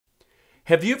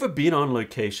Have you ever been on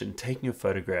location taking a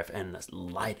photograph and the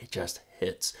light just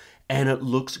hits and it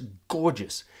looks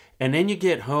gorgeous, and then you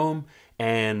get home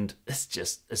and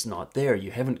it's not there. You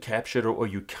haven't captured it or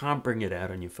you can't bring it out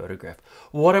on your photograph.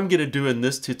 What I'm going to do in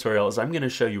this tutorial is I'm going to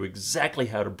show you exactly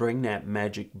how to bring that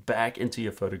magic back into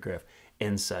your photograph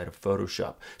inside of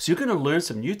Photoshop. So you're going to learn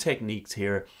some new techniques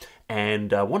here,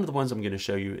 and one of the ones I'm going to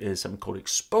show you is something called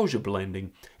exposure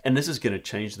blending, and this is going to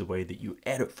change the way that you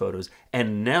edit photos,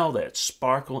 and now that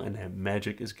sparkle and that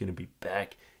magic is going to be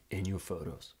back in your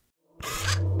photos.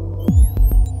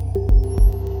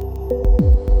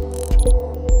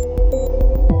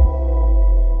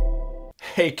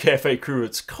 Hey Cafe crew,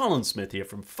 it's Colin Smith here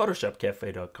from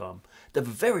photoshopCAFE.com, the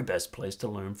very best place to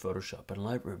learn Photoshop and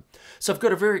Lightroom. So I've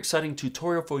got a very exciting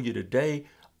tutorial for you today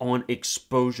on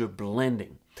exposure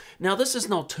blending. Now this is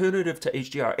an alternative to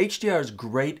HDR. HDR is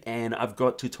great, and I've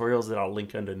got tutorials that I'll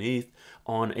link underneath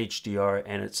on HDR,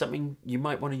 and it's something you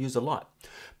might want to use a lot.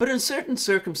 But in certain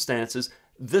circumstances,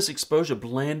 this exposure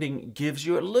blending gives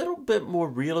you a little bit more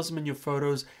realism in your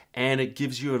photos, and it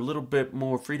gives you a little bit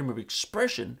more freedom of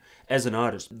expression as an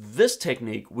artist. This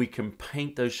technique, we can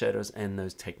paint those shadows and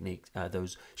those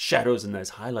shadows and those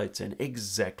highlights in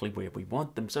exactly where we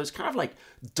want them. So it's kind of like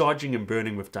dodging and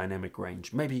burning with dynamic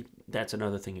range. Maybe that's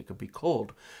another thing it could be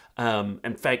called.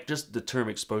 In fact, just the term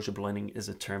exposure blending is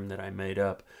a term that I made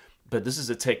up, but this is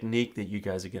a technique that you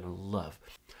guys are going to love.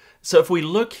 So if we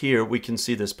look here, we can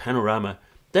see this panorama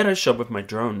that I shot with my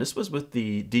drone. This was with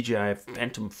the DJI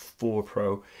Phantom 4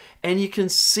 Pro, and you can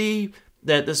see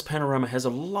that this panorama has a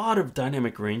lot of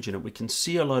dynamic range in it. We can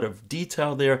see a lot of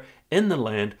detail there in the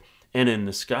land and in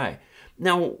the sky.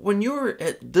 Now, when you're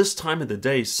at this time of the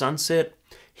day, sunset,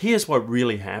 here's what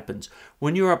really happens.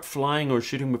 When you're up flying or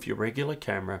shooting with your regular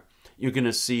camera, you're going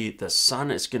to see the sun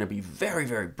is going to be very,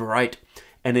 very bright,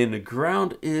 and then the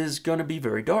ground is going to be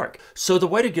very dark. So the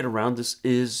way to get around this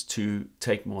is to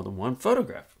take more than one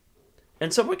photograph.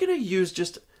 And so we're going to use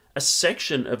just a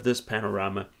section of this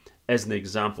panorama as an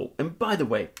example. And by the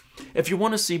way, if you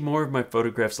want to see more of my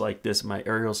photographs like this, my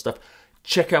aerial stuff,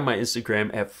 check out my Instagram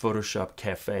at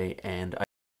photoshopCAFE, and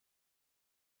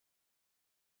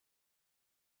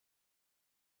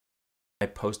I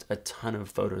post a ton of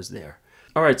photos there.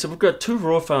 All right, so we've got two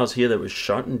raw files here that were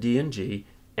shot in DNG,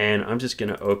 and I'm just going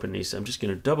to open these. I'm just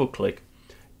going to double click,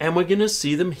 and we're going to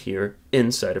see them here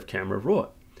inside of Camera Raw.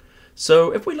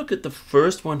 So if we look at the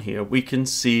first one here, we can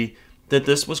see that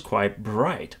this was quite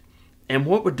bright. And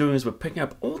what we're doing is we're picking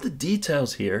up all the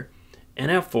details here in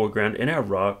our foreground, in our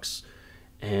rocks,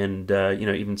 and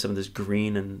even some of this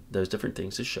green and those different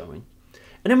things is showing.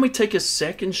 And then we take a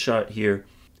second shot here.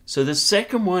 So the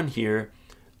second one here,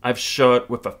 I've shot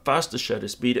with a faster shutter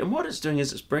speed, and what it's doing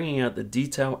is it's bringing out the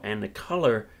detail and the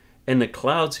color in the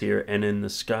clouds here and in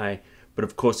the sky, but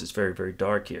of course it's very, very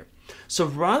dark here. So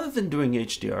rather than doing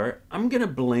HDR, I'm going to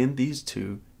blend these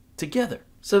two together.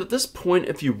 So at this point,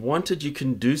 if you wanted, you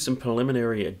can do some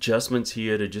preliminary adjustments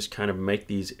here to just kind of make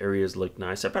these areas look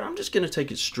nicer, but I'm just going to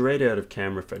take it straight out of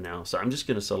camera for now. So I'm just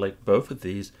going to select both of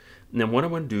these, and then what I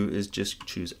want to do is just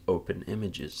choose Open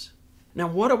Images. Now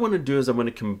what I want to do is I want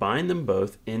to combine them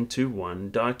both into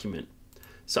one document.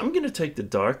 So I'm going to take the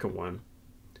darker one,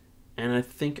 and I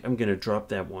think I'm going to drop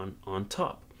that one on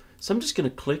top. So I'm just going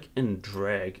to click and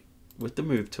drag with the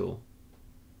Move tool.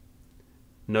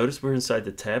 Notice we're inside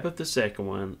the tab of the second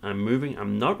one. I'm moving,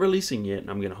 I'm not releasing yet, and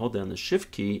I'm going to hold down the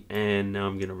Shift key, and now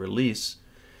I'm going to release,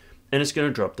 and it's going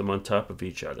to drop them on top of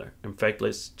each other. In fact,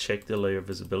 let's check the layer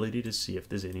visibility to see if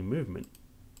there's any movement,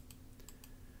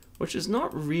 which is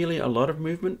not really a lot of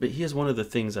movement, but here's one of the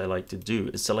things I like to do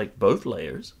is select both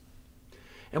layers.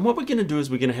 And what we're going to do is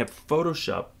we're going to have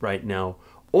Photoshop right now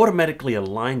automatically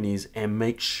align these and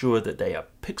make sure that they are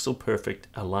pixel perfect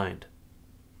aligned.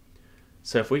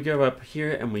 So if we go up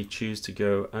here and we choose to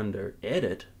go under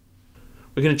Edit,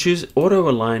 we're going to choose Auto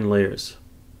Align Layers.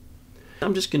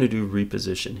 I'm just going to do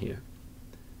Reposition here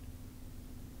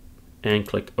and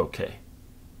click OK.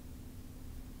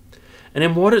 And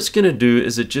then what it's going to do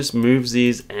is it just moves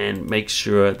these and makes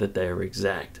sure that they are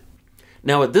exact.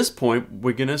 Now at this point,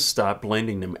 we're going to start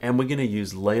blending them, and we're going to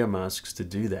use layer masks to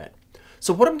do that.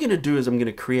 So what I'm going to do is I'm going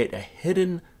to create a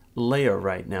hidden layer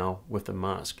right now with a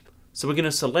mask. So we're going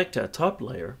to select our top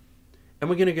layer, and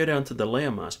we're going to go down to the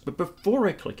layer mask. But before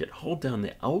I click it, hold down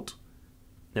the Alt,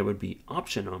 that would be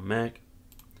Option on Mac,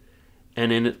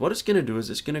 and then what it's going to do is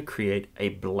it's going to create a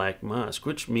black mask,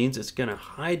 which means it's going to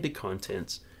hide the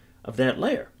contents of that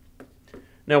layer.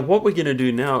 Now what we're going to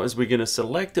do now is we're going to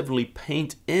selectively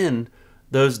paint in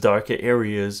those darker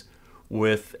areas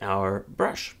with our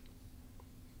brush.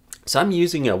 So I'm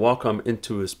using a Wacom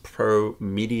Intuos Pro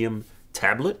Medium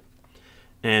tablet,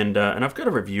 And I've got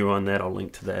a review on that. I'll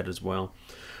link to that as well.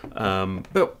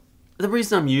 But the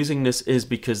reason I'm using this is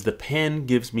because the pen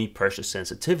gives me pressure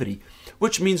sensitivity,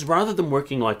 which means rather than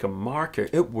working like a marker,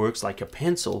 it works like a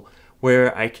pencil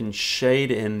where I can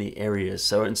shade in the areas.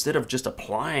 So instead of just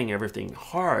applying everything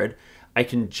hard, I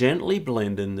can gently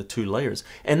blend in the two layers.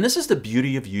 And this is the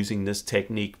beauty of using this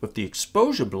technique with the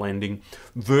exposure blending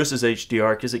versus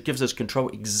HDR, because it gives us control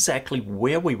exactly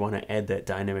where we want to add that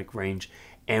dynamic range,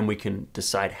 and we can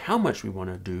decide how much we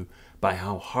want to do by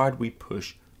how hard we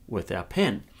push with our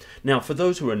pen. Now, for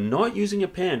those who are not using a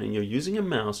pen and you're using a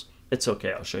mouse, it's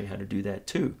okay. I'll show you how to do that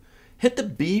too. Hit the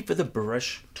B for the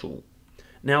brush tool.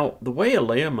 Now, the way a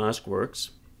layer mask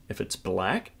works, if it's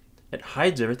black, it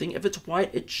hides everything. If it's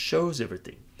white, it shows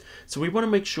everything. So we want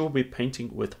to make sure we're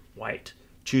painting with white.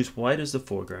 Choose white as the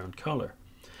foreground color.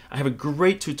 I have a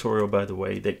great tutorial, by the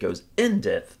way, that goes in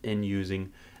depth in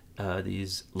using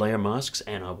these layer masks,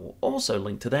 and I will also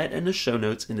link to that in the show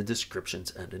notes in the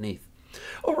descriptions underneath.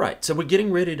 All right, so we're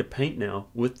getting ready to paint now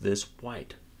with this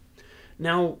white.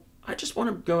 Now, I just want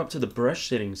to go up to the brush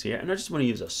settings here, and I just want to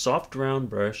use a soft round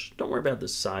brush. Don't worry about the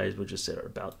size, we'll just set it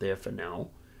about there for now.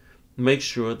 Make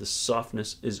sure the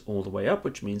softness is all the way up,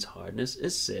 which means hardness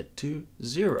is set to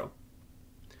 0.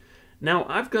 Now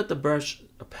I've got the brush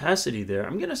opacity there.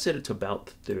 I'm going to set it to about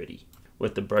 30.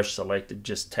 With the brush selected,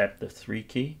 just tap the 3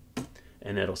 key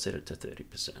and that'll set it to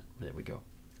 30%. There we go.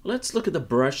 Let's look at the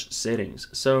brush settings.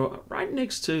 So right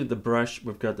next to the brush,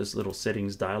 we've got this little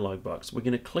settings dialog box. We're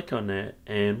going to click on that,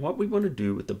 and what we want to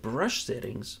do with the brush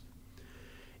settings,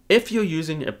 if you're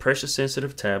using a pressure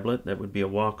sensitive tablet, that would be a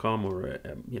Wacom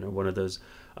or one of those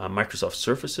Microsoft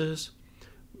Surfaces,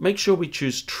 make sure we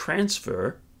choose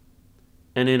transfer,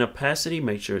 and in opacity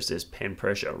make sure it says pen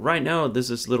pressure. Right now there's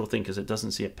this little thing because it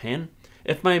doesn't see a pen.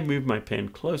 If I move my pen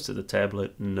close to the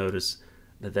tablet, notice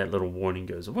that that little warning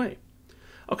goes away.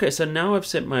 Okay, so now I've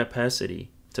set my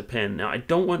opacity to pen. Now I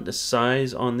don't want the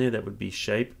size on there, that would be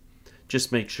shape.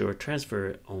 Just make sure transfer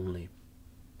it only.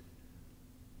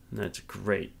 And that's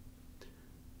great.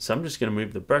 So I'm just going to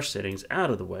move the brush settings out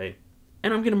of the way,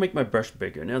 and I'm going to make my brush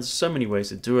bigger. Now there's so many ways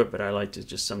to do it, but I like to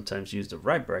just sometimes use the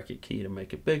right bracket key to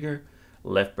make it bigger,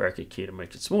 left bracket key to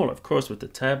make it smaller. Of course, with the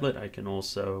tablet I can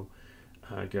also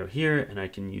go here and I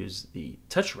can use the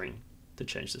touch ring to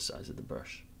change the size of the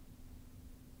brush.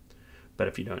 But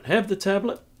if you don't have the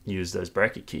tablet, use those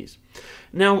bracket keys.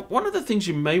 Now, one of the things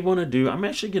you may want to do, I'm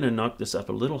actually going to knock this up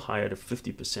a little higher to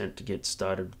 50% to get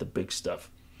started with the big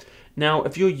stuff. Now,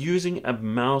 if you're using a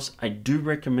mouse, I do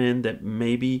recommend that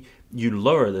maybe you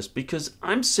lower this, because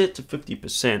I'm set to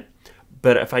 50%,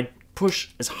 but if I push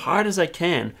as hard as I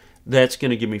can, that's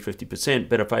going to give me 50%.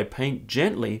 But if I paint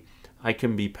gently, I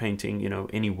can be painting,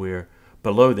 anywhere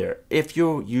below there. If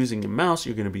you're using a mouse,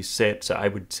 you're going to be set, so I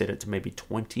would set it to maybe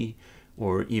 20,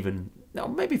 or even, no,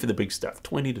 maybe for the big stuff,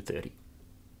 20 to 30.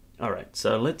 All right,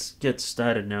 so let's get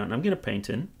started now, and I'm going to paint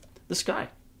in the sky.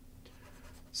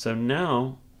 So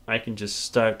now I can just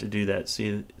start to do that.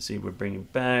 See, we're bringing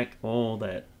back all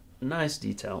that nice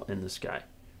detail in the sky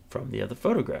from the other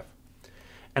photograph.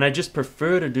 And I just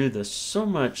prefer to do this so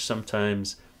much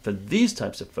sometimes for these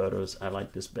types of photos. I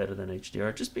like this better than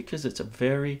HDR just because it's a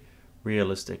very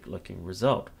realistic looking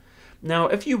result. Now,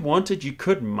 if you wanted, you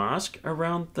could mask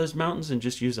around those mountains and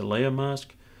just use a layer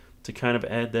mask to kind of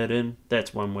add that in.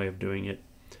 That's one way of doing it.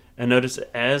 And notice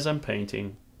as I'm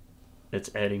painting,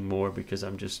 it's adding more because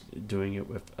I'm just doing it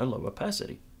with a low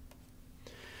opacity.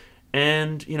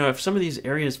 And, if some of these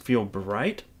areas feel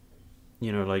bright,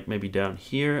 like maybe down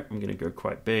here, I'm going to go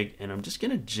quite big, and I'm just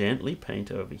going to gently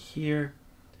paint over here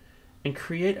and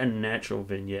create a natural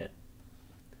vignette.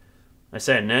 I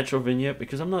say a natural vignette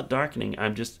because I'm not darkening,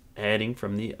 I'm just adding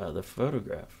from the other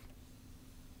photograph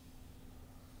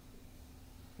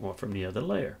or from the other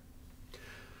layer.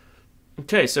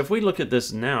 Okay, so if we look at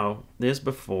this now, there's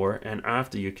before and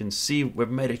after. You can see we've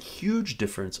made a huge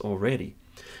difference already.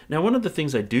 Now, one of the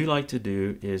things I do like to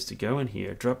do is to go in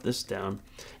here, drop this down,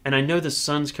 and I know the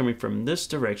sun's coming from this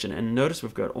direction, and notice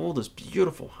we've got all this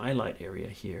beautiful highlight area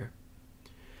here.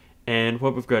 And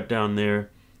what we've got down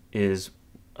there is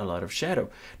a lot of shadow.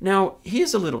 Now,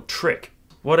 here's a little trick.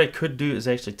 What I could do is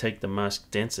actually take the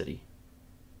mask density.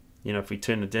 If we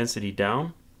turn the density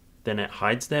down, then it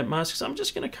hides that mask. So I'm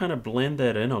just going to kind of blend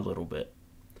that in a little bit.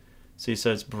 See,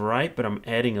 so it's bright, but I'm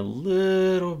adding a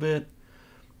little bit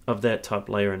of that top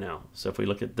layer now. So if we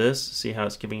look at this, see how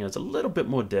it's giving us a little bit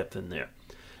more depth in there.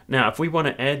 Now, if we want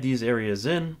to add these areas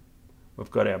in, we've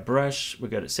got our brush,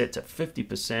 we've got it set to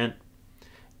 50%,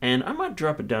 and I might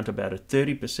drop it down to about a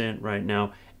 30% right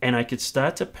now, and I could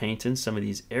start to paint in some of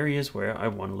these areas where I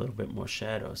want a little bit more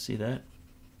shadow. See that?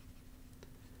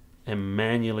 and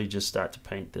manually just start to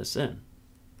paint this in.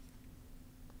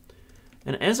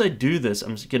 And as I do this,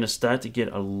 I'm going to start to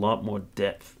get a lot more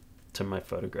depth to my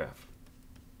photograph.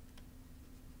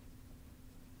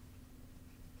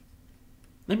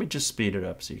 Let me just speed it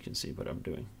up so you can see what I'm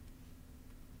doing.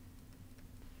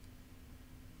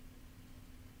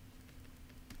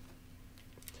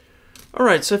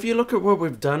 Alright, so if you look at what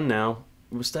we've done now,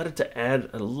 we've started to add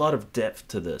a lot of depth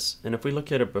to this. And if we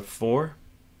look at it before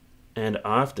and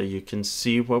after, you can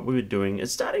see what we were doing.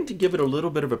 It's starting to give it a little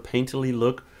bit of a painterly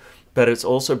look, but it's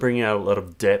also bringing out a lot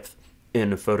of depth in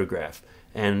the photograph.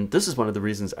 And this is one of the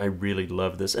reasons I really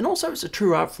love this. And also it's a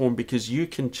true art form because you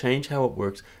can change how it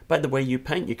works by the way you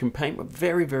paint. You can paint with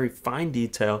very, very fine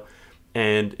detail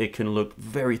and it can look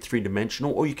very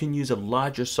three-dimensional, or you can use a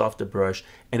larger, softer brush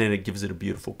and then it gives it a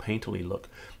beautiful painterly look.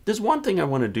 There's one thing I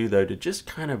want to do though to just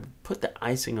kind of put the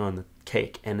icing on the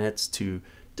cake, and that's to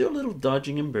do a little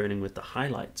dodging and burning with the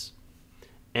highlights.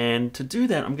 And to do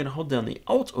that, I'm going to hold down the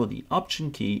Alt or the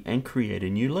Option key and create a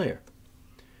new layer.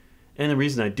 And the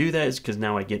reason I do that is because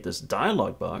now I get this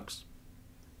dialog box,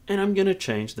 and I'm going to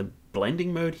change the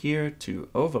blending mode here to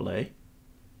overlay,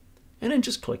 and then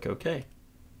just click OK.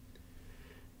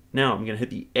 Now I'm going to hit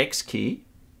the X key,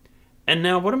 and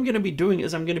now what I'm going to be doing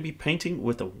is I'm going to be painting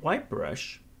with a white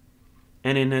brush,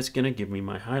 and then that's going to give me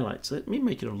my highlights. Let me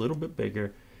make it a little bit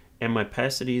bigger, and my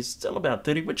opacity is still about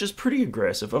 30, which is pretty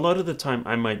aggressive. A lot of the time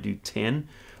I might do 10,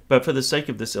 but for the sake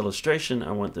of this illustration,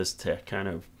 I want this to kind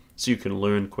of, so you can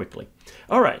learn quickly.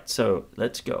 All right, so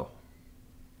let's go.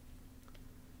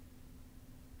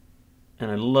 And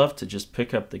I love to just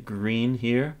pick up the green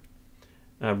here.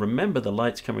 Remember the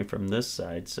light's coming from this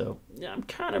side, so yeah, I'm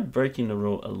kind of breaking the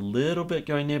rule a little bit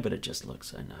going there, but it just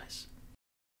looks so nice.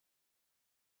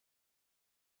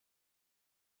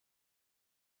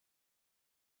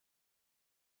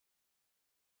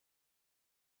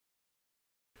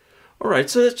 Alright,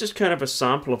 so that's just kind of a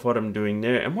sample of what I'm doing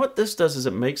there, and what this does is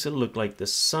it makes it look like the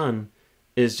sun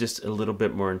is just a little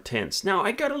bit more intense. Now,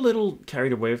 I got a little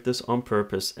carried away with this on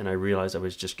purpose, and I realized I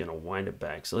was just going to wind it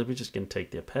back. So we're just going to take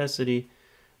the opacity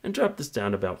and drop this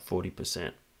down to about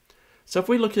 40%. So if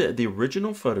we look at the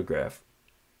original photograph,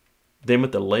 then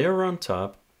with the layer on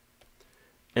top,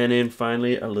 and then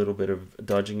finally a little bit of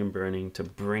dodging and burning to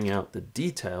bring out the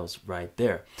details right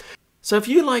there. So if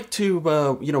you like to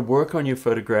work on your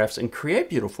photographs and create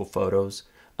beautiful photos,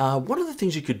 one of the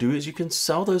things you could do is you can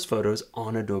sell those photos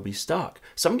on Adobe Stock.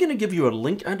 So I'm going to give you a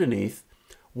link underneath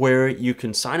where you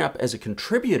can sign up as a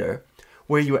contributor,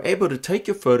 where you're able to take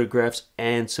your photographs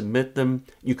and submit them.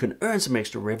 You can earn some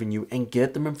extra revenue and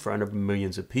get them in front of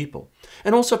millions of people.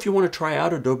 And also, if you want to try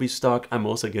out Adobe Stock, I'm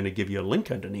also going to give you a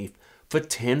link underneath for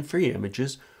 10 free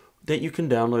images that you can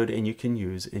download and you can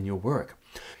use in your work.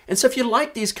 And so if you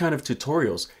like these kind of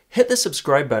tutorials, hit the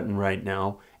subscribe button right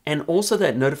now and also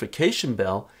that notification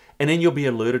bell, and then you'll be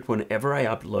alerted whenever I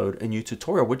upload a new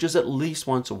tutorial, which is at least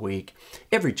once a week,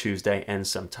 every Tuesday and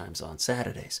sometimes on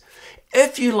Saturdays.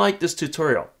 If you like this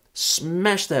tutorial,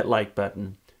 smash that like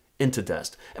button into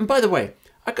dust. And by the way,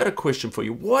 I got a question for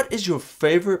you. What is your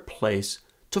favorite place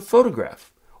to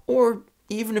photograph? Or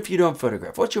even if you don't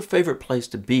photograph, what's your favorite place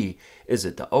to be? Is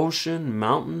it the ocean,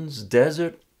 mountains,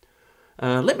 desert?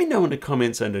 Let me know in the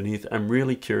comments underneath. I'm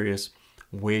really curious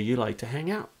where you like to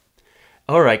hang out.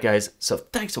 Alright guys, so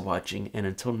thanks for watching, and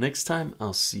until next time,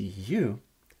 I'll see you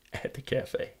at the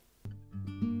cafe.